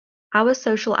Our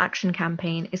social action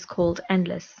campaign is called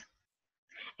Endless.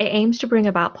 It aims to bring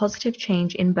about positive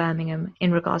change in Birmingham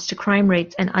in regards to crime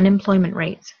rates and unemployment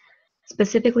rates,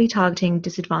 specifically targeting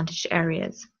disadvantaged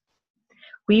areas.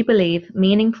 We believe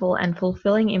meaningful and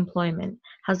fulfilling employment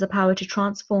has the power to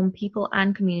transform people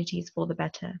and communities for the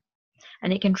better,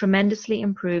 and it can tremendously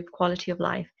improve quality of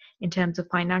life in terms of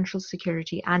financial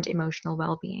security and emotional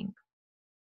well-being.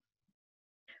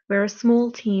 We're a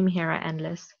small team here at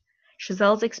Endless.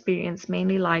 Chazelle's experience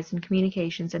mainly lies in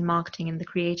communications and marketing in the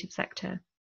creative sector.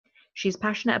 She is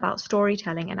passionate about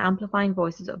storytelling and amplifying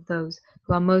voices of those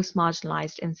who are most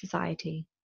marginalized in society.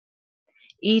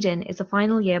 Eden is a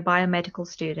final year biomedical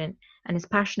student and is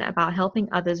passionate about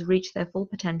helping others reach their full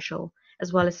potential,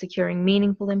 as well as securing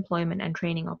meaningful employment and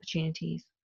training opportunities.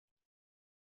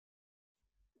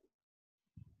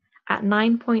 At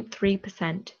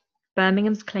 9.3%,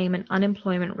 Birmingham's claimant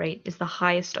unemployment rate is the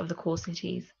highest of the core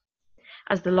cities.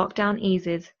 As the lockdown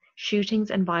eases, shootings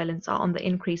and violence are on the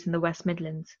increase in the West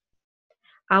Midlands.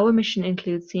 Our mission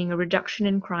includes seeing a reduction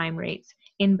in crime rates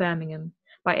in Birmingham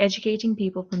by educating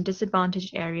people from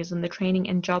disadvantaged areas on the training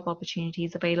and job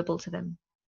opportunities available to them.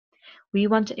 We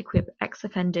want to equip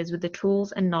ex-offenders with the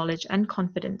tools and knowledge and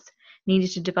confidence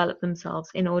needed to develop themselves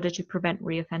in order to prevent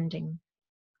reoffending.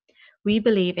 We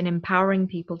believe in empowering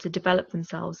people to develop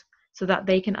themselves so that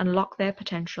they can unlock their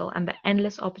potential and the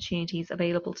endless opportunities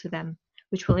available to them,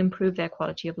 which will improve their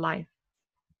quality of life.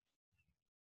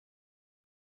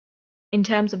 In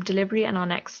terms of delivery and our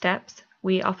next steps,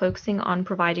 we are focusing on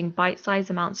providing bite-sized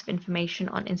amounts of information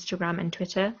on Instagram and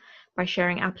Twitter by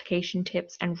sharing application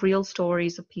tips and real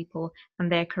stories of people and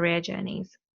their career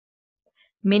journeys.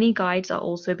 Mini guides are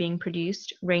also being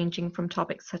produced, ranging from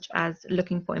topics such as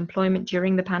looking for employment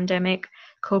during the pandemic,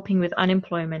 coping with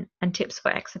unemployment, and tips for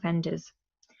ex-offenders.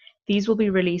 These will be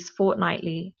released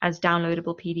fortnightly as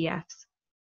downloadable PDFs.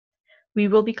 We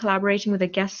will be collaborating with a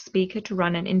guest speaker to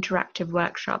run an interactive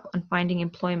workshop on finding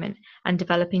employment and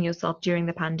developing yourself during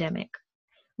the pandemic.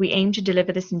 We aim to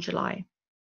deliver this in July.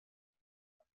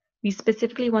 We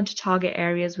specifically want to target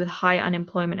areas with high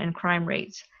unemployment and crime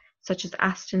rates, such as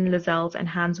Aston, Lozells, and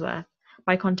Handsworth,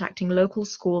 by contacting local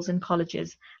schools and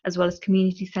colleges, as well as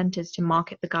community centres to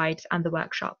market the guides and the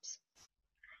workshops.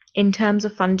 In terms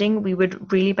of funding, we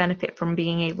would really benefit from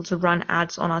being able to run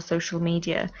ads on our social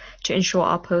media to ensure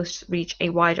our posts reach a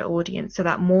wider audience so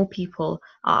that more people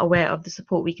are aware of the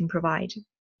support we can provide.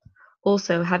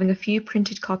 Also, having a few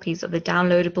printed copies of the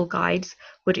downloadable guides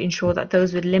would ensure that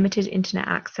those with limited internet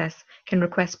access can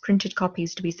request printed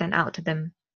copies to be sent out to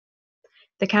them.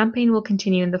 The campaign will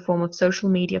continue in the form of social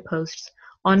media posts,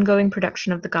 ongoing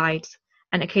production of the guides,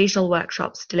 and occasional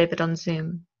workshops delivered on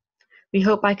Zoom. We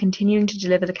hope by continuing to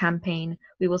deliver the campaign,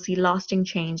 we will see lasting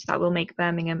change that will make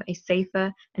Birmingham a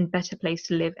safer and better place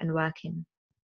to live and work in.